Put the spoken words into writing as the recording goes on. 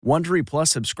Wondery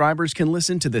Plus subscribers can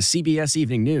listen to the CBS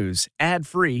Evening News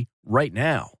ad-free right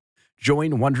now.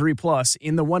 Join Wondery Plus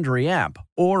in the Wondery app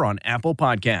or on Apple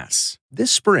Podcasts.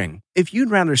 This spring, if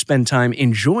you'd rather spend time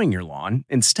enjoying your lawn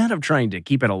instead of trying to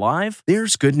keep it alive,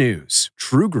 there's good news.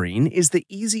 TruGreen is the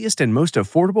easiest and most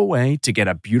affordable way to get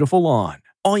a beautiful lawn.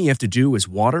 All you have to do is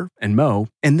water and mow,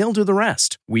 and they'll do the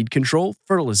rest. Weed control,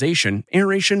 fertilization,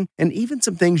 aeration, and even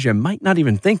some things you might not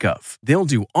even think of. They'll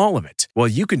do all of it, while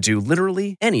you can do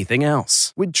literally anything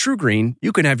else. With TruGreen,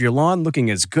 you can have your lawn looking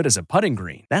as good as a putting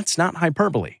green. That's not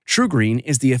hyperbole. TruGreen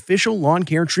is the official lawn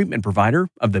care treatment provider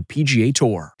of the PGA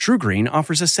Tour. TruGreen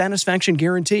offers a satisfaction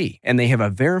guarantee, and they have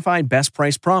a verified best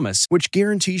price promise, which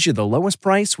guarantees you the lowest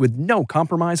price with no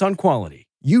compromise on quality.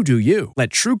 You do you. Let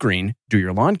TruGreen do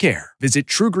your lawn care. Visit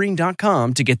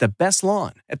TruGreen.com to get the best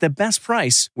lawn at the best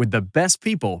price with the best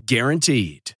people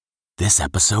guaranteed. This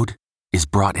episode is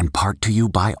brought in part to you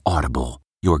by Audible,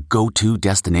 your go-to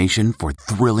destination for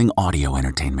thrilling audio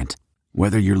entertainment.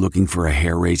 Whether you're looking for a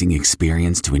hair-raising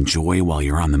experience to enjoy while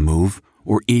you're on the move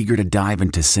or eager to dive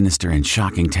into sinister and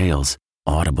shocking tales,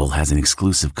 Audible has an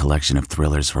exclusive collection of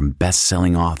thrillers from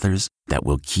best-selling authors that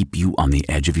will keep you on the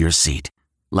edge of your seat.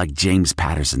 Like James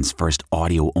Patterson's first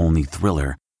audio-only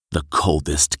thriller, The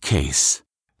Coldest Case.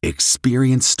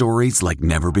 Experience stories like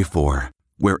never before,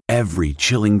 where every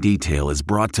chilling detail is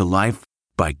brought to life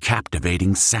by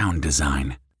captivating sound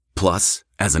design. Plus,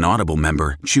 as an Audible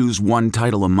member, choose one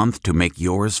title a month to make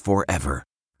yours forever.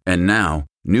 And now,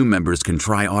 new members can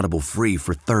try Audible free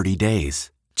for 30 days.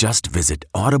 Just visit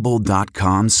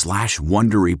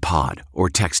audible.com/WonderyPod or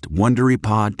text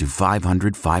WonderyPod to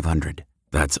 500-500.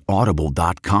 That's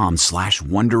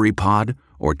audible.com/WonderyPod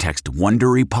or text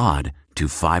WonderyPod to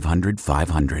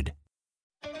 500-500.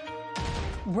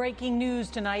 Breaking news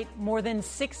tonight, more than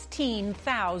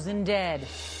 16,000 dead.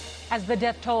 As the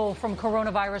death toll from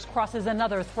coronavirus crosses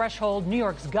another threshold, New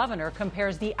York's governor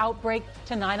compares the outbreak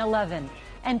to 9/11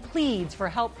 and pleads for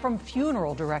help from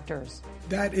funeral directors.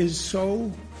 That is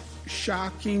so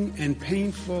shocking and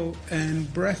painful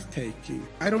and breathtaking.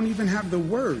 I don't even have the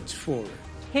words for it.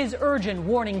 His urgent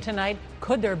warning tonight,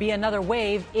 could there be another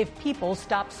wave if people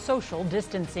stop social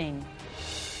distancing?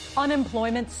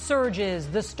 Unemployment surges.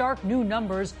 The stark new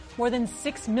numbers, more than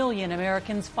 6 million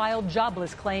Americans filed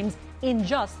jobless claims in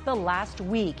just the last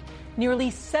week.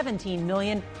 Nearly 17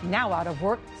 million now out of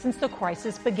work since the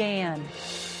crisis began.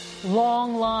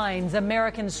 Long lines,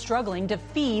 Americans struggling to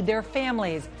feed their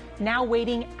families, now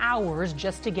waiting hours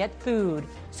just to get food.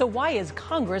 So why is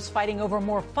Congress fighting over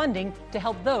more funding to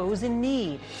help those in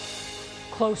need?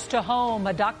 Close to home,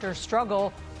 a doctor's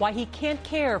struggle, why he can't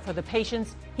care for the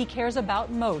patients he cares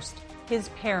about most, his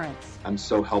parents. I'm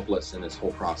so helpless in this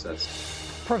whole process.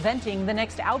 Preventing the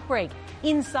next outbreak,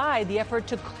 inside the effort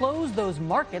to close those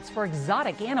markets for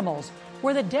exotic animals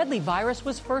where the deadly virus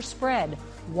was first spread.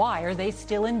 Why are they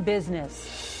still in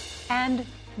business? And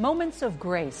moments of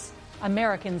grace,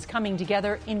 Americans coming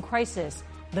together in crisis,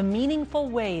 the meaningful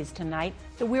ways tonight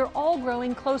that we're all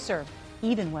growing closer,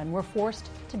 even when we're forced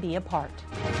to be apart.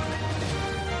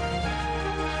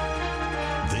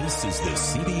 This is the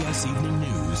CBS Evening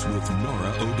News with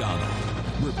Norah O'Donnell,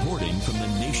 reporting from the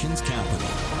nation's capital.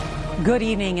 Good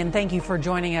evening, and thank you for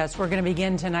joining us. We're going to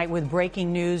begin tonight with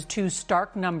breaking news, two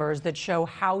stark numbers that show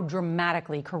how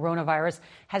dramatically coronavirus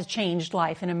has changed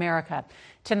life in America.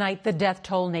 Tonight, the death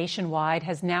toll nationwide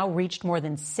has now reached more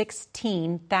than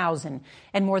 16,000,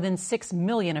 and more than 6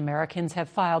 million Americans have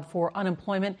filed for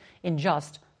unemployment in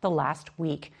just the last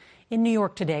week. In New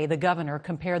York today, the governor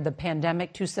compared the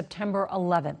pandemic to September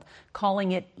 11th,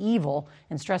 calling it evil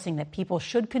and stressing that people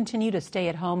should continue to stay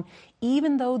at home,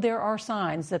 even though there are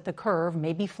signs that the curve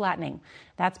may be flattening.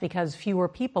 That's because fewer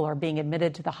people are being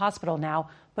admitted to the hospital now,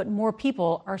 but more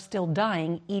people are still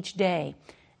dying each day.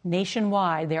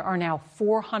 Nationwide, there are now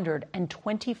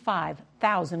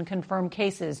 425,000 confirmed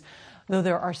cases, though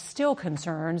there are still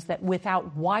concerns that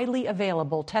without widely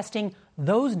available testing,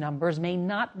 those numbers may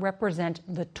not represent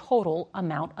the total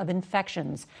amount of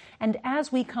infections. And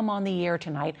as we come on the air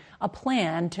tonight, a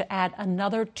plan to add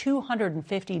another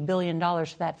 $250 billion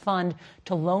to that fund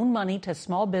to loan money to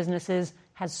small businesses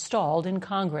has stalled in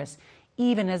Congress,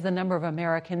 even as the number of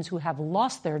Americans who have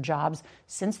lost their jobs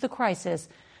since the crisis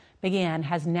began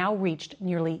has now reached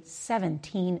nearly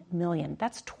 17 million.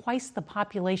 That's twice the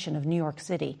population of New York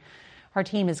City. Our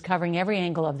team is covering every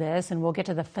angle of this, and we'll get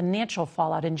to the financial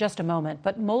fallout in just a moment.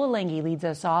 But Mola Lenghi leads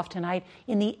us off tonight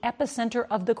in the epicenter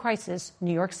of the crisis,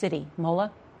 New York City.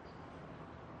 Mola?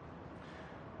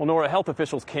 Well, Nora, health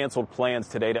officials canceled plans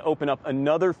today to open up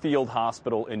another field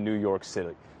hospital in New York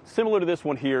City, similar to this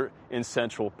one here in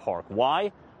Central Park.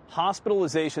 Why?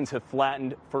 hospitalizations have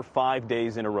flattened for 5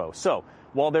 days in a row. So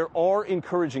while there are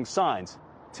encouraging signs,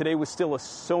 today was still a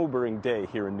sobering day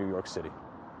here in New York City.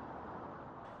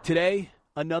 Today,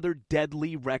 another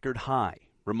deadly record high,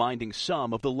 reminding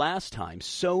some of the last time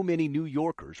so many New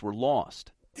Yorkers were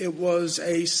lost. It was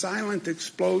a silent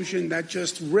explosion that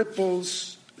just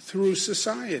ripples through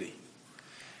society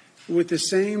with the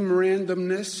same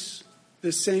randomness,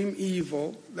 the same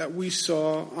evil that we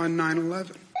saw on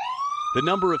 9/11. The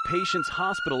number of patients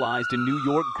hospitalized in New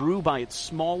York grew by its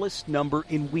smallest number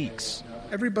in weeks.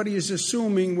 Everybody is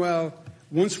assuming, well,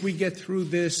 once we get through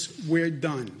this, we're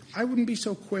done. I wouldn't be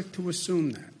so quick to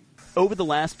assume that. Over the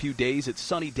last few days at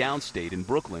sunny Downstate in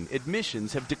Brooklyn,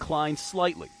 admissions have declined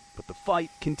slightly, but the fight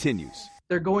continues.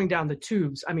 They're going down the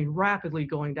tubes, rapidly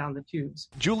going down the tubes.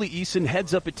 Julie Eason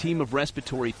heads up a team of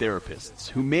respiratory therapists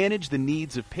who manage the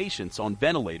needs of patients on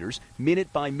ventilators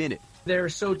minute by minute. They're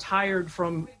so tired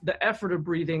from the effort of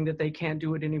breathing that they can't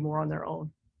do it anymore on their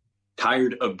own.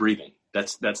 Tired of breathing.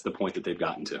 That's the point that they've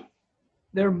gotten to.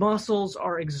 Their muscles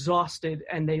are exhausted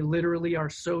and they literally are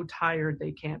so tired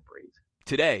they can't breathe.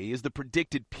 Today is the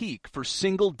predicted peak for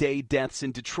single-day deaths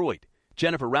in Detroit.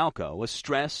 Jennifer Ralco, a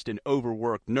stressed and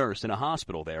overworked nurse in a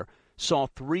hospital there, saw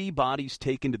 3 bodies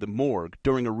taken to the morgue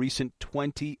during a recent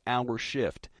 20-hour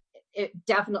shift. It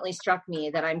definitely struck me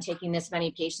that I'm taking this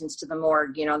many patients to the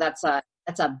morgue. That's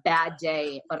a bad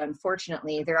day. But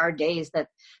unfortunately, there are days that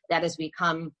has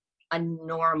become a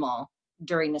normal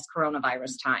during this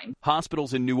coronavirus time.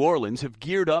 Hospitals in New Orleans have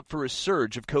geared up for a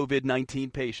surge of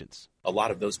COVID-19 patients. A lot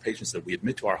of those patients that we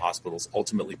admit to our hospitals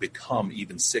ultimately become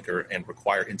even sicker and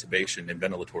require intubation and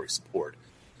ventilatory support.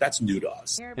 That's new to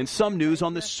us. And some news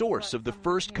on the source of the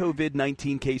first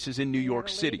COVID-19 cases in New York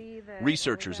City.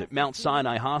 Researchers at Mount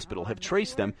Sinai Hospital have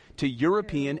traced them to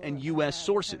European and U.S.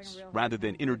 sources rather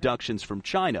than introductions from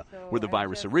China, where the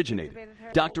virus originated.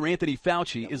 Dr. Anthony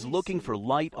Fauci is looking for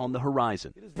light on the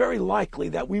horizon. It is very likely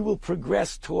that we will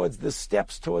progress towards the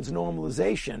steps towards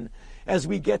normalization as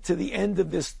we get to the end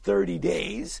of this 30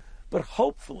 days. But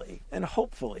hopefully,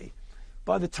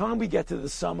 by the time we get to the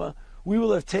summer, we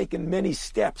will have taken many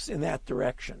steps in that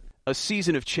direction. A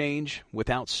season of change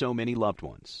without so many loved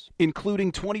ones,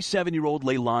 including 27-year-old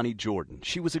Leilani Jordan.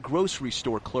 She was a grocery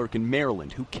store clerk in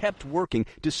Maryland who kept working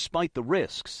despite the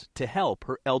risks to help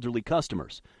her elderly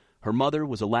customers. Her mother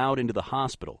was allowed into the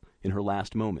hospital in her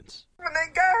last moments. When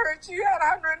they got her, she had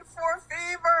 104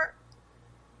 fever.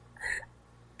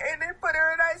 And they put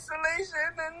her in isolation,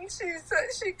 and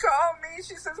she called me.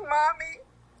 She says, "Mommy,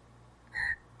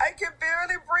 I can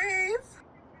barely breathe."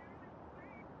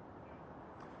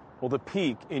 Well, the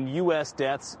peak in U.S.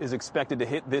 deaths is expected to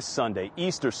hit this Sunday,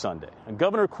 Easter Sunday. And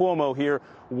Governor Cuomo here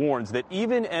warns that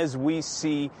even as we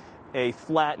see a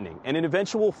flattening and an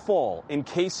eventual fall in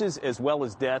cases as well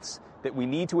as deaths, that we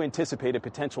need to anticipate a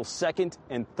potential second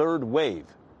and third wave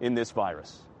in this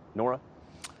virus. Nora?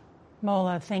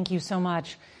 Mola, thank you so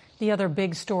much. The other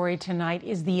big story tonight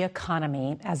is the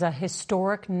economy, as a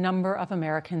historic number of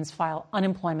Americans file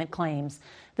unemployment claims.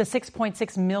 The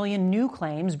 6.6 million new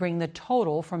claims bring the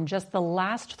total from just the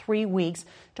last 3 weeks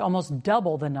to almost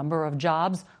double the number of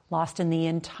jobs lost in the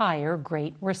entire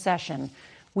Great Recession.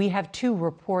 We have 2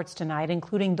 reports tonight,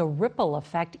 including the ripple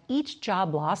effect each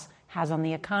job loss has on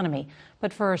the economy.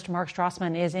 But first, Mark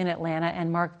Strassman is in Atlanta.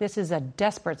 And Mark, this is a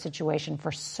desperate situation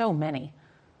for so many.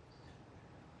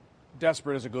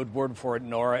 Desperate is a good word for it,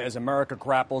 Nora, as America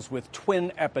grapples with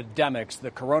twin epidemics,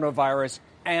 the coronavirus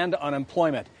and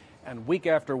unemployment. And week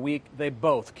after week, they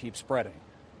both keep spreading.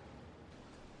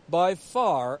 By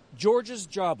far, Georgia's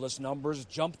jobless numbers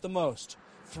jumped the most,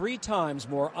 3 times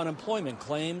more unemployment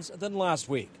claims than last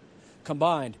week.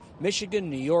 Combined, Michigan,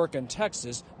 New York, and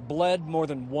Texas bled more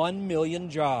than 1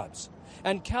 million jobs.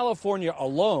 And California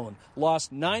alone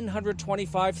lost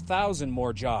 925,000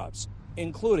 more jobs,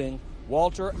 including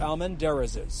Walter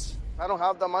Almendarez's. I don't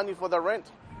have the money for the rent.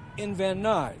 In Van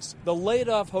Nuys, the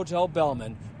laid-off Hotel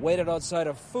Bellman waited outside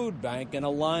a food bank in a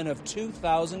line of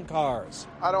 2,000 cars.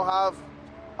 I don't have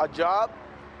a job.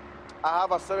 I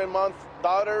have a 7-month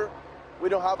daughter. We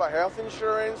don't have a health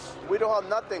insurance. We don't have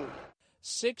nothing.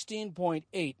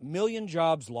 16.8 million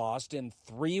jobs lost in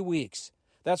 3 weeks.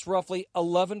 That's roughly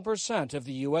 11% of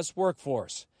the U.S.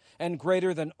 workforce, and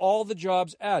greater than all the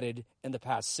jobs added in the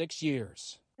past 6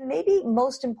 years. Maybe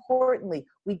most importantly,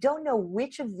 we don't know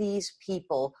which of these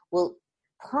people will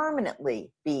permanently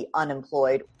be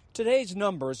unemployed. Today's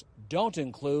numbers don't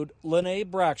include Lene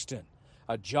Braxton,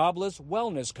 a jobless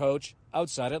wellness coach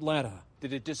outside Atlanta.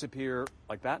 Did it disappear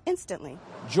like that? Instantly.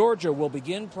 Georgia will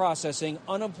begin processing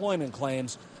unemployment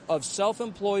claims of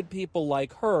self-employed people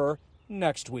like her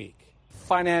next week.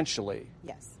 Financially,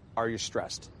 yes. Are you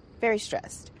stressed? very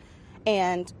stressed.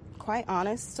 And quite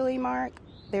honestly, Mark,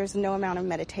 there's no amount of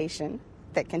meditation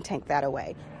that can take that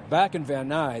away. Back in Van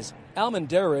Nuys,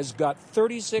 Almendarez got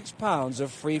 36 pounds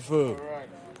of free food.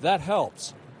 That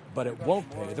helps, but it won't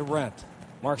pay the rent.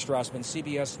 Mark Strassman,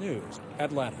 CBS News,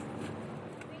 Atlanta.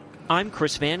 I'm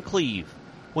Chris Van Cleve.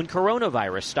 When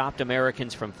coronavirus stopped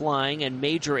Americans from flying and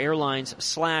major airlines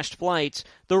slashed flights,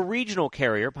 the regional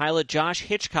carrier pilot Josh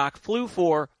Hitchcock flew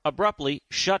for abruptly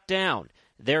shut down.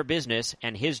 Their business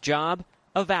and his job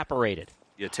evaporated.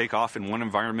 You take off in one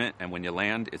environment, and when you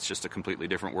land, it's just a completely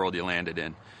different world you landed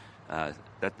in.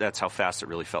 That's how fast it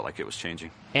really felt like it was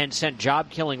changing. And sent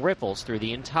job-killing ripples through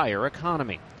the entire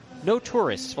economy. No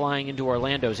tourists flying into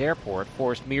Orlando's airport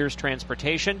forced Mears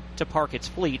Transportation to park its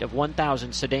fleet of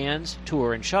 1,000 sedans,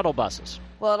 tour, and shuttle buses.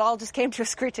 Well, it all just came to a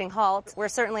screeching halt. We're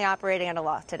certainly operating at a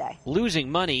loss today.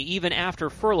 Losing money even after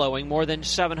furloughing more than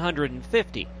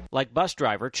 750, like bus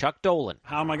driver Chuck Dolan.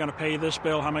 How am I going to pay this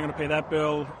bill? How am I going to pay that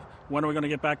bill? When are we going to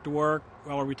get back to work?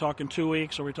 Well, are we talking 2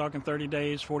 weeks? Are we talking 30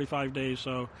 days, 45 days?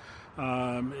 So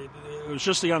it was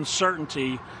just the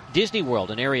uncertainty. Disney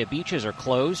World and area beaches are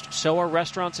closed, so are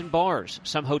restaurants and bars.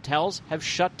 Some hotels have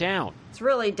shut down. It's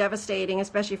really devastating,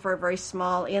 especially for a very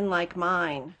small inn like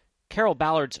mine. Carol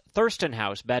Ballard's Thurston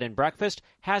House Bed and Breakfast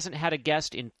hasn't had a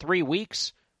guest in 3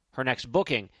 weeks. Her next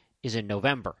booking is in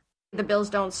November. The bills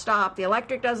don't stop. The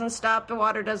electric doesn't stop. The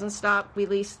water doesn't stop. We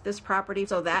lease this property,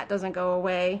 so that doesn't go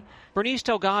away. Bernice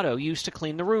Delgado used to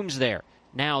clean the rooms there.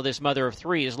 Now this mother of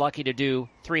three is lucky to do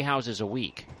 3 houses a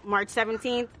week. March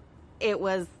 17th, it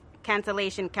was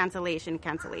cancellation, cancellation,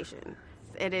 cancellation.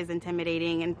 It is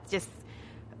intimidating, and just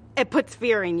it puts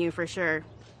fear in you for sure.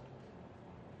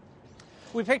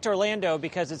 We picked Orlando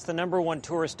because it's the #1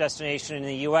 tourist destination in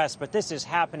the U.S., but this is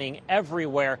happening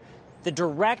everywhere. The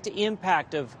direct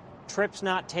impact of trips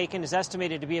not taken is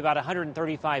estimated to be about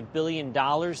 $135 billion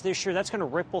this year. That's going to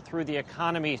ripple through the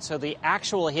economy, so the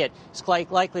actual hit is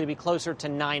likely to be closer to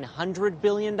 $900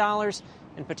 billion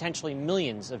and potentially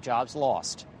millions of jobs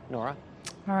lost. Nora?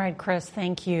 All right, Chris,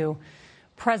 thank you.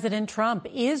 President Trump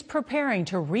is preparing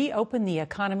to reopen the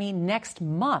economy next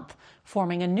month,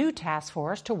 forming a new task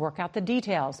force to work out the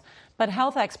details. But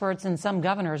health experts and some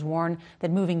governors warn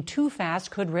that moving too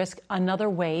fast could risk another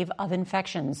wave of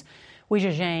infections.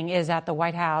 Weijia Zhang is at the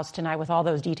White House tonight with all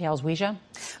those details. Weijia?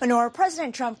 Nora,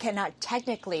 President Trump cannot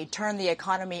technically turn the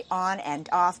economy on and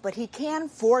off, but he can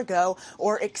forego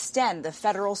or extend the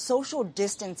federal social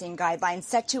distancing guidelines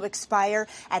set to expire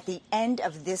at the end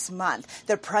of this month.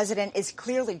 The president is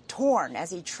clearly torn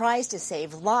as he tries to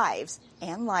save lives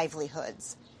and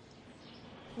livelihoods.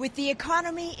 With the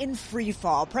economy in free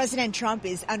fall, President Trump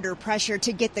is under pressure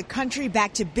to get the country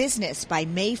back to business by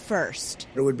May 1st.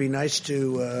 It would be nice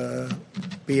to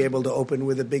be able to open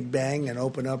with a big bang and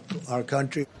open up our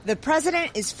country. The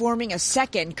president is forming a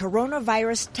second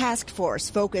coronavirus task force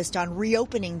focused on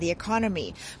reopening the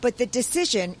economy. But the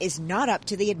decision is not up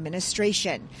to the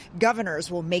administration. Governors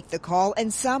will make the call,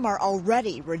 and some are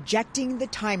already rejecting the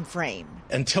time frame.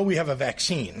 Until we have a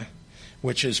vaccine,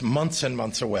 which is months and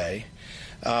months away,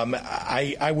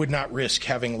 I would not risk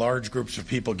having large groups of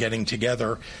people getting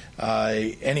together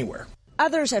anywhere.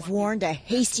 Others have warned a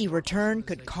hasty return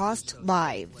could cost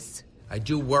lives. I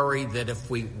do worry that if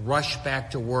we rush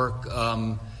back to work,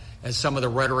 as some of the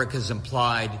rhetoric has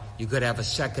implied, you could have a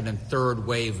second and third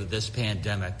wave of this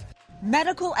pandemic.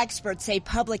 Medical experts say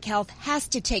public health has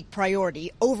to take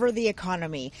priority over the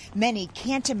economy. Many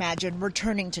can't imagine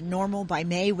returning to normal by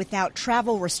May without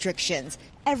travel restrictions,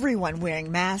 everyone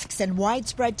wearing masks, and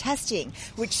widespread testing,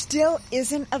 which still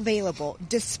isn't available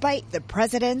despite the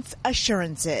president's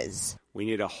assurances. We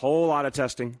need a whole lot of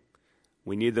testing.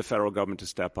 We need the federal government to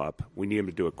step up. We need them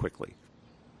to do it quickly.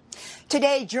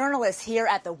 Today, journalists here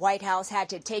at the White House had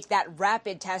to take that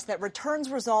rapid test that returns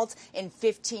results in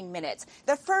 15 minutes.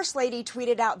 The First Lady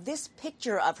tweeted out this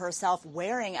picture of herself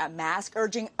wearing a mask,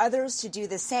 urging others to do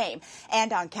the same.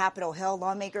 And on Capitol Hill,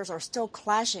 lawmakers are still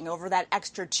clashing over that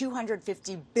extra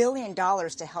 $250 billion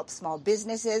to help small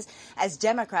businesses as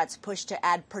Democrats push to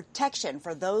add protection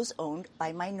for those owned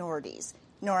by minorities.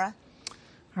 Nora?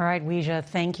 All right, Weijia,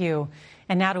 thank you.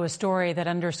 And now to a story that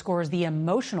underscores the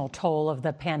emotional toll of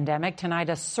the pandemic. Tonight,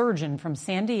 a surgeon from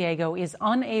San Diego is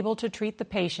unable to treat the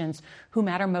patients who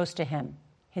matter most to him,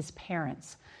 his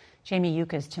parents. Jamie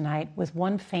Yuccas tonight with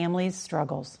one family's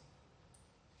struggles.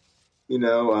 You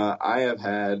know, I have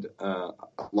had a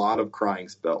lot of crying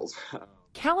spells.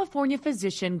 California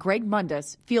physician Greg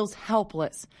Mundus feels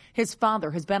helpless. His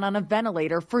father has been on a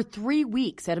ventilator for 3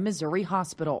 weeks at a Missouri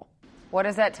hospital. What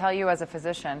does that tell you as a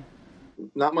physician?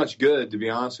 Not much good, to be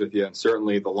honest with you. And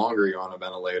certainly the longer you're on a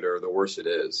ventilator, the worse it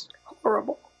is.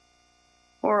 Horrible.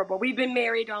 horrible. We've been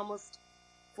married almost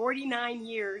 49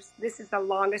 years. This is the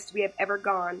longest we have ever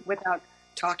gone without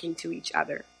talking to each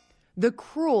other. The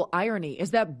cruel irony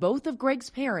is that both of Greg's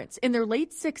parents in their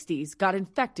late 60s got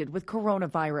infected with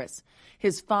coronavirus.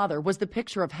 His father was the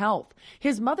picture of health.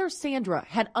 His mother, Sandra,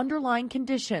 had underlying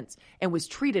conditions and was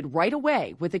treated right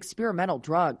away with experimental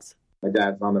drugs. My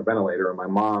dad's on the ventilator, and my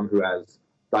mom, who has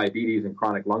diabetes and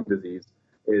chronic lung disease,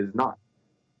 is not,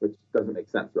 which doesn't make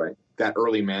sense, right? That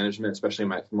early management, especially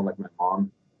someone like my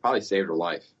mom, probably saved her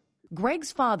life.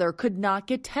 Greg's father could not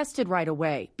get tested right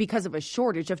away because of a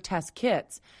shortage of test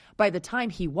kits. By the time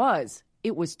he was,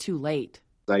 it was too late.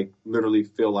 I literally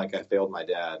feel like I failed my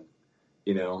dad.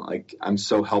 You know, like I'm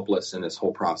so helpless in this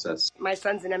whole process. My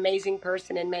son's an amazing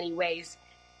person in many ways,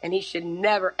 and he should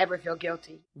never, ever feel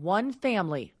guilty. One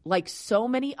family, like so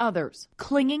many others,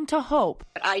 clinging to hope.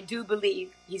 But I do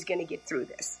believe he's going to get through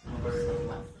this.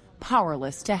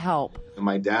 Powerless to help.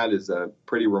 My dad is a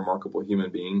pretty remarkable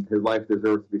human being. His life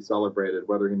deserves to be celebrated,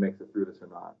 whether he makes it through this or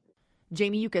not.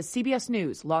 Jamie Yuccas, CBS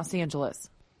News, Los Angeles.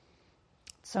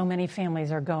 So many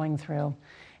families are going through.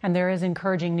 And there is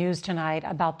encouraging news tonight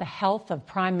about the health of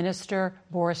Prime Minister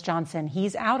Boris Johnson.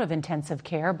 He's out of intensive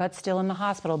care, but still in the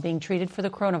hospital being treated for the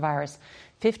coronavirus.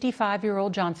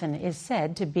 55-year-old Johnson is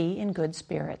said to be in good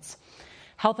spirits.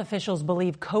 Health officials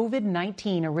believe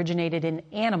COVID-19 originated in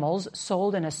animals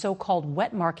sold in a so-called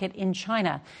wet market in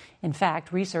China. In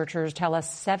fact, researchers tell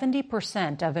us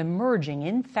 70% of emerging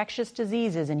infectious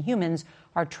diseases in humans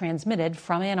are transmitted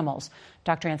from animals.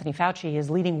 Dr. Anthony Fauci is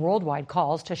leading worldwide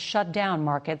calls to shut down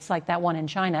markets like that one in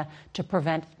China to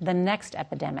prevent the next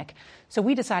epidemic. So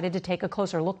we decided to take a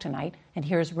closer look tonight, and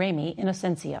here's Ramy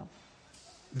Inocencio.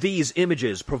 These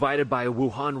images provided by a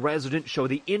Wuhan resident show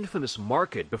the infamous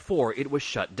market before it was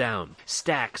shut down.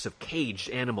 Stacks of caged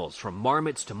animals, from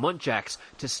marmots to muntjacs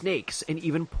to snakes and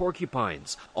even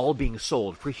porcupines, all being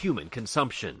sold for human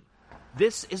consumption.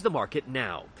 This is the market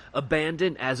now,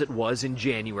 abandoned as it was in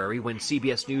January when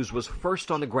CBS News was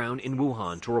first on the ground in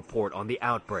Wuhan to report on the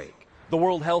outbreak. The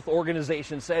World Health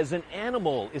Organization says an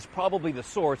animal is probably the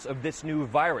source of this new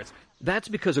virus. That's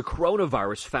because a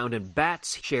coronavirus found in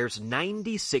bats shares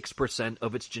 96%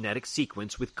 of its genetic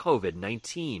sequence with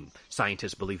COVID-19.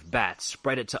 Scientists believe bats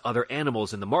spread it to other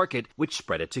animals in the market, which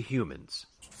spread it to humans.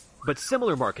 But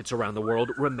similar markets around the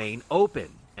world remain open,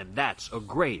 and that's a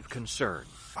grave concern.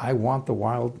 I want the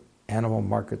wild animal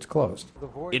markets closed.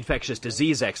 Infectious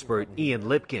disease expert Ian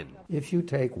Lipkin. If you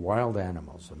take wild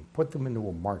animals and put them into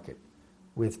a market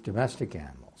with domestic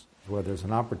animals, where there's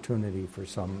an opportunity for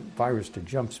some virus to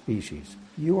jump species,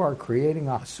 you are creating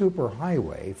a super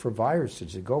highway for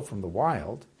viruses to go from the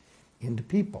wild into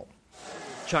people.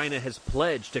 China has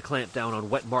pledged to clamp down on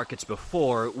wet markets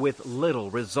before with little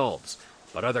results,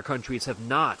 but other countries have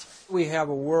not. We have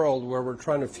a world where we're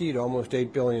trying to feed almost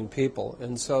 8 billion people,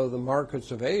 and so the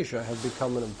markets of Asia have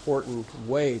become an important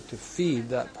way to feed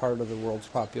that part of the world's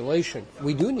population.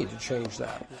 We do need to change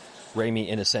that. Ramy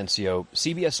Inocencio,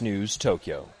 CBS News,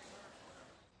 Tokyo.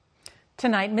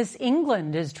 Tonight, Miss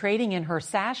England is trading in her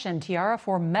sash and tiara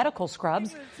for medical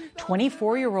scrubs.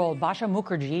 24-year-old Basha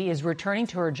Mukherjee is returning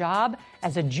to her job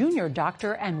as a junior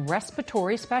doctor and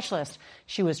respiratory specialist.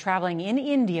 She was traveling in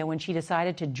India when she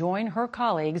decided to join her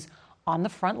colleagues on the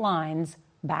front lines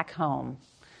back home.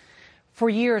 For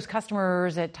years,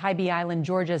 customers at Tybee Island,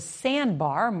 Georgia's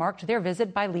Sandbar marked their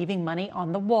visit by leaving money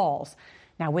on the walls.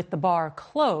 Now, with the bar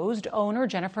closed, owner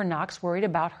Jennifer Knox worried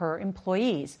about her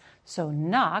employees. So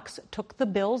Knox took the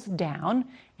bills down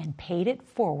and paid it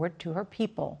forward to her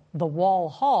people. The wall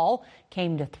haul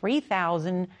came to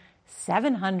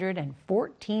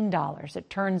 $3,714. It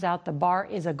turns out the bar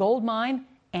is a gold mine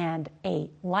and a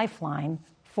lifeline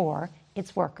for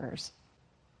its workers.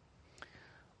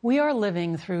 We are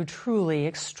living through truly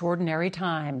extraordinary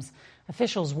times.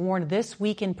 Officials warned this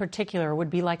week in particular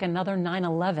would be like another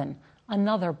 9/11.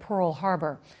 Another Pearl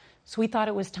Harbor. So we thought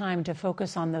it was time to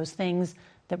focus on those things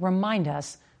that remind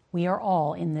us we are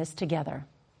all in this together.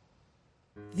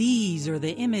 These are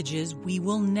the images we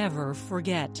will never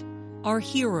forget. Our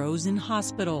heroes in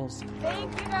hospitals.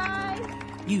 Thank you, guys.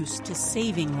 Used to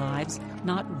saving lives,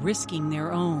 not risking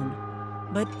their own.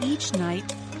 But each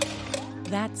night,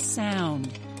 that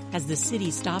sound as the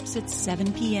city stops at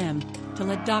 7 p.m. to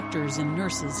let doctors and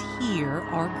nurses hear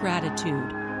our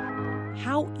gratitude.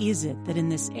 How is it that in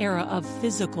this era of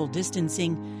physical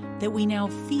distancing that we now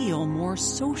feel more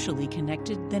socially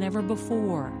connected than ever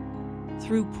before?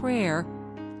 Through prayer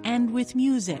and with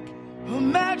music.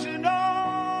 Imagine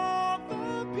all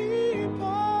the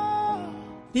people.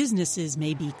 Businesses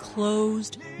may be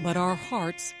closed, but our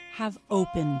hearts have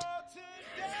opened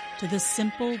to the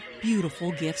simple,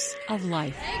 beautiful gifts of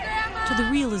life. To to the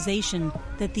realization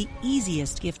that the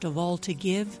easiest gift of all to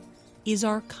give is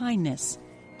our kindness.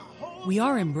 We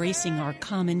are embracing our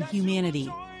common humanity,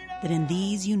 that in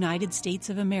these United States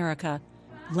of America,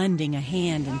 lending a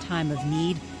hand in time of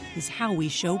need is how we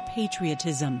show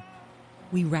patriotism.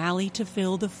 We rally to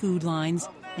fill the food lines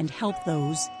and help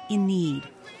those in need.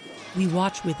 We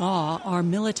watch with awe our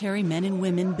military men and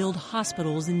women build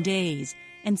hospitals in days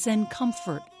and send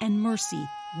comfort and mercy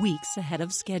weeks ahead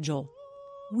of schedule.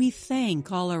 We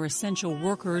thank all our essential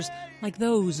workers like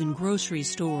those in grocery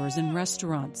stores and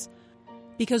restaurants.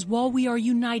 Because while we are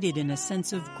united in a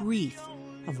sense of grief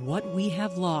of what we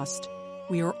have lost,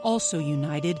 we are also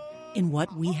united in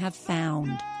what we have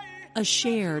found. A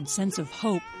shared sense of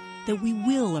hope that we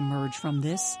will emerge from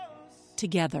this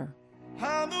together.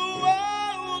 And the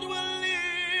world will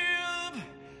live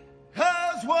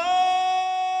as one.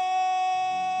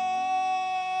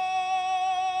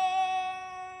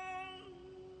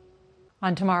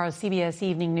 On tomorrow's CBS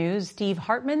Evening News, Steve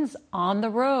Hartman's on the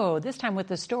road, this time with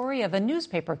the story of a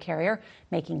newspaper carrier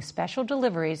making special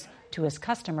deliveries to his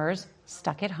customers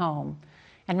stuck at home.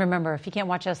 And remember, if you can't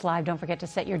watch us live, don't forget to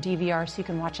set your DVR so you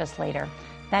can watch us later.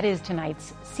 That is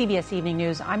tonight's CBS Evening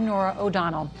News. I'm Norah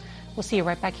O'Donnell. We'll see you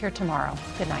right back here tomorrow.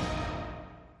 Good night.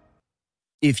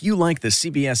 If you like the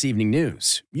CBS Evening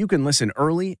News, you can listen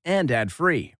early and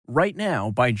ad-free right now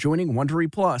by joining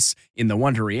Wondery Plus in the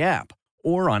Wondery app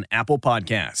or on Apple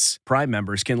Podcasts. Prime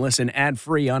members can listen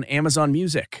ad-free on Amazon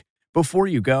Music. Before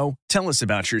you go, tell us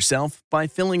about yourself by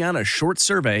filling out a short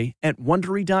survey at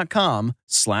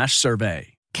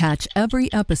Wondery.com/survey. Catch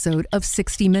every episode of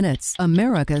 60 Minutes,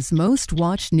 America's most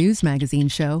watched news magazine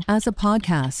show, as a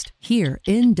podcast. Hear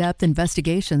in-depth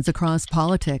investigations across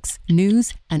politics,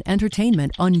 news, and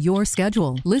entertainment on your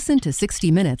schedule. Listen to 60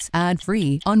 Minutes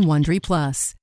ad-free on Wondery Plus.